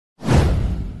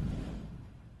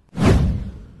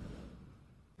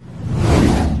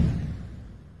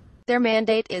Their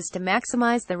mandate is to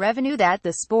maximize the revenue that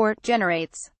the sport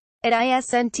generates. At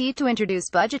ISNT to introduce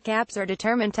budget caps or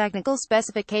determine technical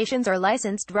specifications or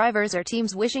licensed drivers or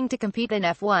teams wishing to compete in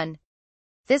F1.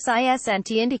 This ISNT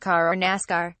IndyCar or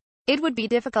NASCAR. It would be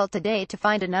difficult today to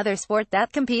find another sport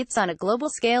that competes on a global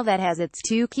scale that has its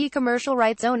two key commercial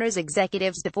rights owners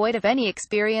executives devoid of any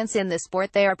experience in the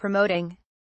sport they are promoting.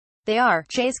 They are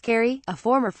Chase Carey, a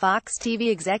former Fox TV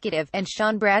executive, and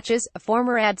Sean Bratches, a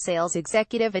former ad sales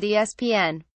executive at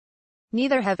ESPN.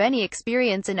 Neither have any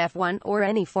experience in F1 or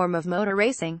any form of motor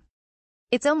racing.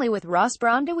 It's only with Ross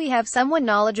Brawn do we have someone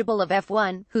knowledgeable of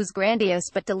F1, whose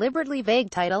grandiose but deliberately vague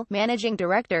title, Managing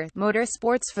Director,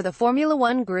 Motorsports for the Formula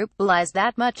One Group, belies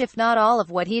that much if not all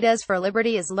of what he does for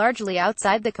Liberty is largely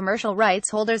outside the commercial rights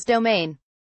holder's domain.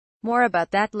 More about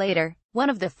that later. One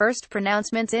of the first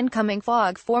pronouncements incoming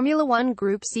FOG Formula One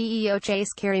Group CEO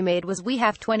Chase Carey made was, "We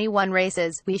have 21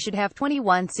 races, we should have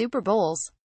 21 Super Bowls."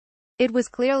 It was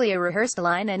clearly a rehearsed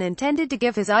line and intended to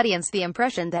give his audience the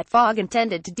impression that FOG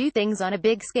intended to do things on a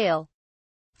big scale.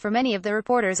 For many of the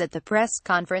reporters at the press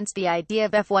conference, the idea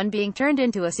of F1 being turned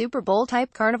into a Super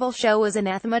Bowl-type carnival show was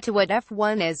anathema to what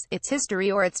F1 is, its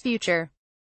history or its future.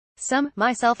 Some,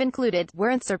 myself included,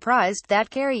 weren't surprised that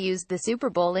Carey used the Super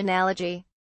Bowl analogy.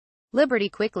 Liberty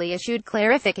quickly issued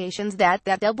clarifications that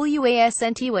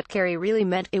wasn't what Carey really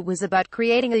meant. It was about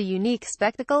creating a unique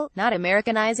spectacle, not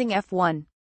Americanizing F1.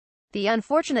 The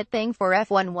unfortunate thing for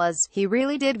F1 was, he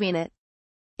really did mean it.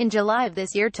 In July of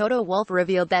this year, Toto Wolff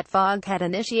revealed that FOG had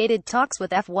initiated talks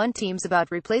with F1 teams about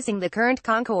replacing the current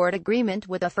Concorde agreement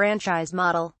with a franchise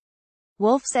model.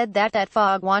 Wolff said that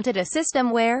FOG wanted a system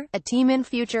where a team in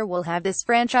future will have this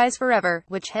franchise forever,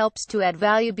 which helps to add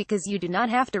value because you do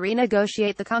not have to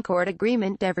renegotiate the Concorde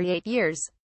agreement every 8 years.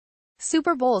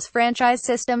 Super Bowls franchise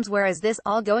systems, whereas this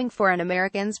all going for an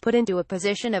Americans put into a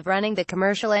position of running the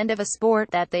commercial end of a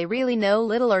sport that they really know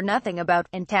little or nothing about,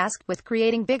 and tasked with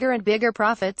creating bigger and bigger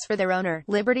profits for their owner,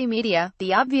 Liberty Media.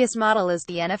 The obvious model is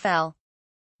the NFL.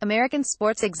 American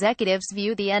sports executives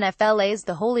view the NFL as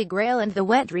the holy grail and the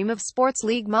wet dream of sports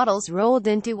league models rolled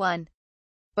into one.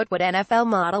 But would NFL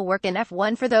model work in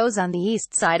F1 for those on the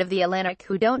east side of the Atlantic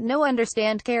who don't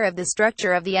understand care of the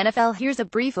structure of the NFL? Here's a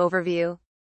brief overview.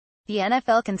 The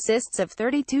NFL consists of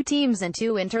 32 teams and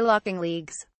 2 interlocking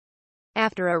leagues.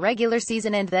 After a regular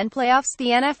season and then playoffs,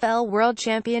 the NFL World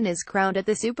Champion is crowned at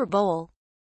the Super Bowl.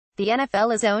 The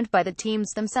NFL is owned by the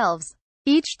teams themselves.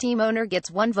 Each team owner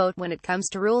gets one vote when it comes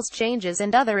to rules changes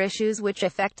and other issues which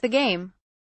affect the game.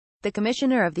 The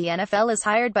commissioner of the NFL is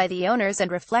hired by the owners and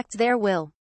reflects their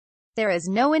will. There is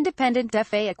no independent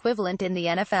FA equivalent in the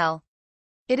NFL.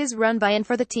 It is run by and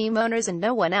for the team owners and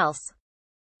no one else.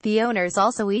 The owners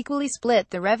also equally split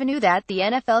the revenue that the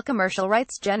NFL commercial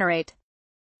rights generate.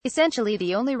 Essentially,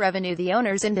 the only revenue the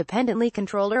owners independently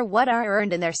control are what are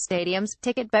earned in their stadiums,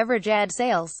 ticket, beverage, ad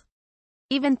sales.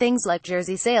 Even things like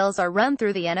jersey sales are run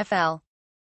through the NFL.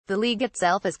 The league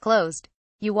itself is closed.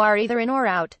 You are either in or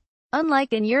out.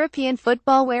 Unlike in European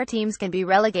football where teams can be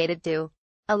relegated to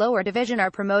a lower division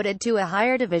or promoted to a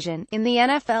higher division, in the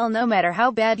NFL no matter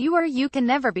how bad you are, you can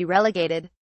never be relegated.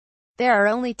 There are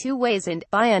only 2 ways in: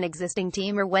 by an existing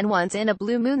team or when once in a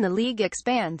blue moon the league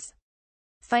expands.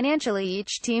 Financially,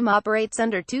 each team operates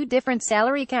under 2 different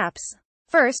salary caps.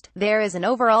 First, there is an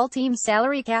overall team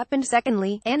salary cap and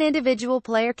secondly, an individual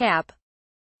player cap.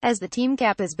 As the team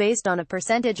cap is based on a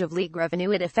percentage of league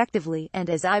revenue, it effectively, and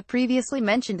as I previously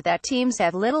mentioned that teams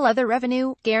have little other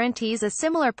revenue, guarantees a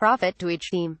similar profit to each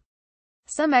team.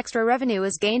 Some extra revenue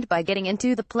is gained by getting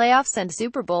into the playoffs and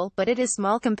Super Bowl, but it is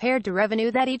small compared to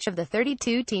revenue that each of the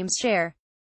 32 teams share.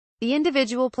 The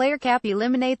individual player cap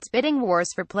eliminates bidding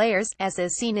wars for players, as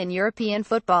is seen in European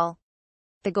football.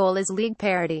 The goal is league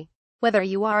parity. Whether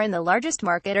you are in the largest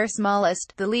market or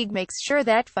smallest, the league makes sure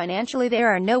that financially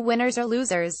there are no winners or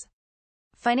losers.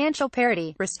 Financial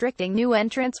parity, restricting new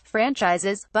entrants,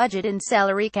 franchises, budget and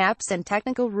salary caps and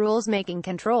technical rules making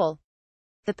control.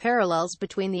 The parallels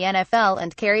between the NFL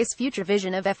and Carey's future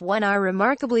vision of F1 are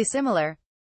remarkably similar.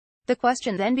 The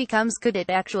question then becomes, could it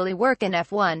actually work in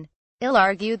F1? He'll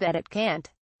argue that it can't.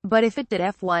 But if it did,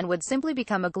 F1 would simply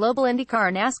become a global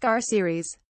IndyCar NASCAR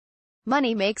series.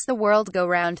 Money makes the world go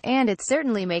round, and it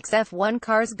certainly makes F1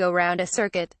 cars go round a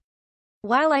circuit.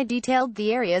 While I detailed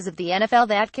the areas of the NFL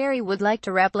that Carey would like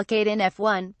to replicate in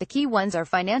F1, the key ones are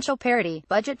financial parity,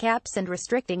 budget caps and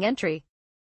restricting entry.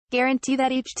 Guarantee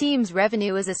that each team's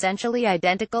revenue is essentially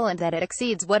identical and that it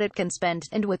exceeds what it can spend,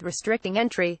 and with restricting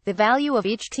entry, the value of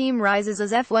each team rises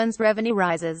as F1's revenue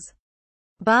rises.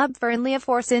 Bob Fernley of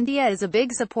Force India is a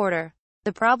big supporter.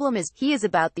 The problem is, he is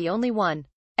about the only one.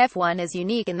 F1 is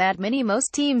unique in that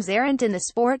most teams aren't in the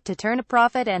sport to turn a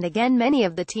profit, and again many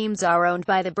of the teams are owned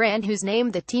by the brand whose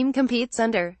name the team competes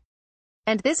under.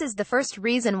 And this is the first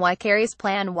reason why Kerry's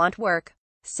plan won't work.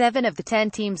 7 of the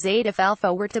 10 teams 8 if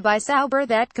Alpha were to buy Sauber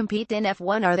that compete in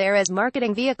F1 are there as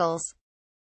marketing vehicles.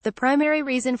 The primary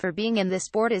reason for being in this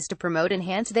sport is to promote and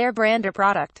enhance their brand or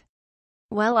product.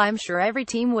 Well, I'm sure every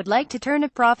team would like to turn a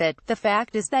profit. The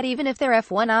fact is that even if their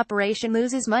F1 operation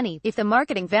loses money, if the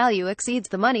marketing value exceeds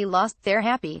the money lost, they're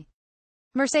happy.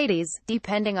 Mercedes,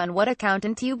 depending on what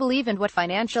accountant you believe and what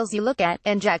financials you look at,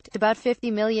 inject about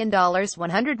 $50 million,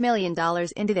 $100 million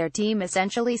into their team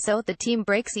essentially so the team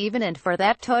breaks even, and for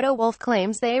that Toto Wolff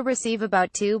claims they receive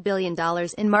about $2 billion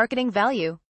in marketing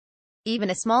value.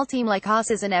 Even a small team like Haas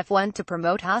is in F1 to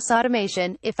promote Haas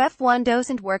automation. If F1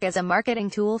 doesn't work as a marketing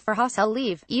tool for Haas, he'll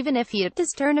leave, even if he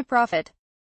does turn a profit.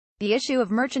 The issue of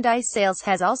merchandise sales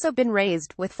has also been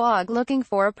raised, with Fogg looking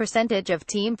for a percentage of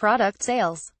team product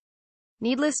sales.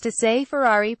 Needless to say,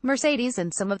 Ferrari, Mercedes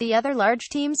and some of the other large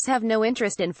teams have no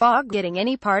interest in Fogg getting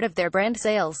any part of their brand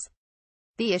sales.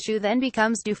 The issue then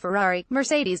becomes, do Ferrari,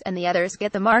 Mercedes, and the others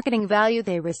get the marketing value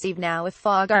they receive now if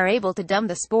Fogg are able to dumb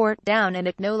the sport down and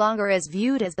it no longer is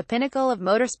viewed as the pinnacle of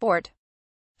motorsport?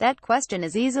 That question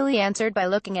is easily answered by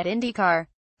looking at IndyCar.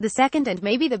 The second and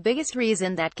maybe the biggest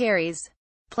reason that Kerry's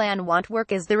plan won't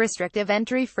work is the restrictive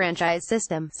entry franchise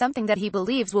system, something that he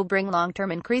believes will bring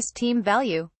long-term increased team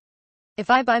value. If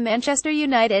I buy Manchester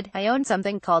United, I own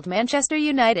something called Manchester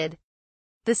United.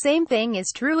 The same thing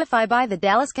is true if I buy the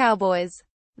Dallas Cowboys.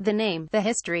 The name, the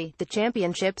history, the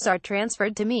championships are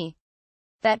transferred to me.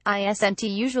 That isn't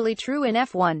usually true in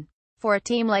F1. For a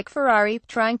team like Ferrari,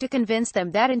 trying to convince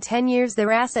them that in 10 years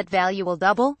their asset value will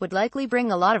double would likely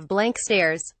bring a lot of blank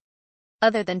stares.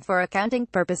 Other than for accounting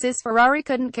purposes, Ferrari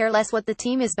couldn't care less what the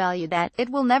team is valued at, it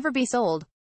will never be sold.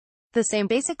 The same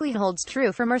basically holds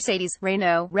true for Mercedes,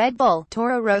 Renault, Red Bull,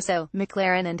 Toro Rosso,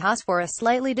 McLaren and Haas for a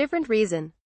slightly different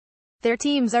reason. Their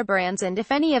teams are brands, and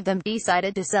if any of them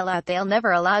decided to sell out, they'll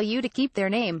never allow you to keep their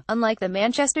name, unlike the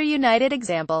Manchester United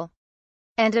example.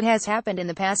 And it has happened in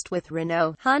the past with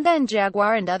Renault, Honda and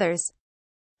Jaguar and others.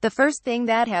 The first thing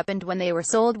that happened when they were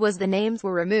sold was the names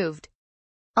were removed.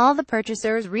 All the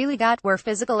purchasers really got were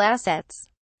physical assets.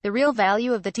 The real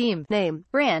value of the team, name,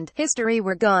 brand, history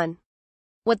were gone.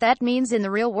 What that means in the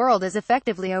real world is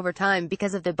effectively over time,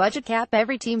 because of the budget cap,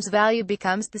 every team's value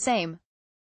becomes the same.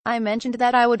 I mentioned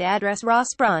that I would address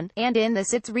Ross Brawn, and in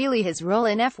this it's really his role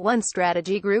in F1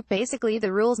 strategy group, basically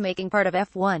the rules-making part of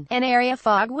F1, an area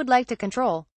Fogg would like to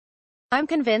control. I'm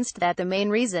convinced that the main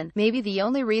reason, maybe the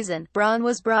only reason, Brawn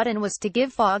was brought in was to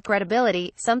give Fogg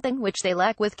credibility, something which they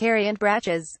lack with Kerry and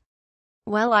Bratches.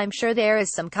 Well, I'm sure there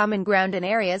is some common ground in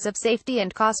areas of safety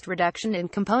and cost reduction in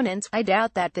components. I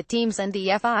doubt that the teams and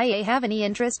the FIA have any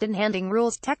interest in handing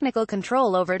rules technical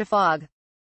control over to Fogg.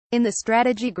 In the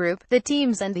strategy group, the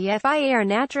teams and the FIA are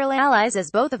natural allies,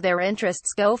 as both of their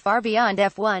interests go far beyond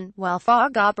F1, while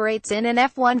Fogg operates in an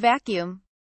F1 vacuum.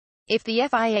 If the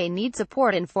FIA needs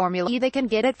support in Formula E, they can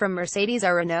get it from Mercedes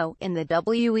or Renault, in the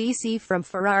WEC from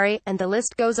Ferrari, and the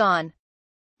list goes on.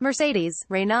 Mercedes,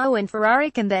 Renault and Ferrari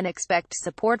can then expect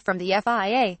support from the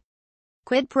FIA.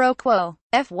 Quid pro quo.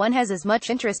 F1 has as much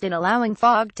interest in allowing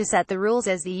Fogg to set the rules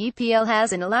as the EPL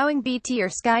has in allowing BT or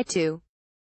Sky to.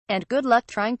 And good luck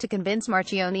trying to convince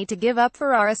Marchionni to give up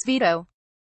Ferrari's veto.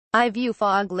 I view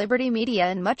Fogg Liberty Media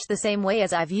in much the same way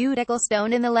as I viewed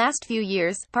Ecclestone in the last few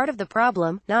years, part of the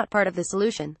problem, not part of the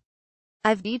solution.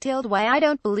 I've detailed why I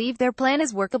don't believe their plan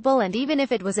is workable, and even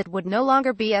if it was, it would no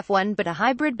longer be F1 but a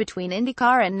hybrid between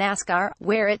IndyCar and NASCAR,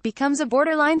 where it becomes a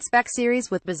borderline spec series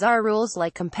with bizarre rules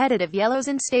like competitive yellows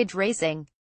and stage racing.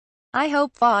 I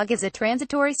hope Fogg is a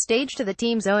transitory stage to the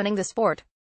teams owning the sport.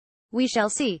 We shall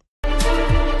see.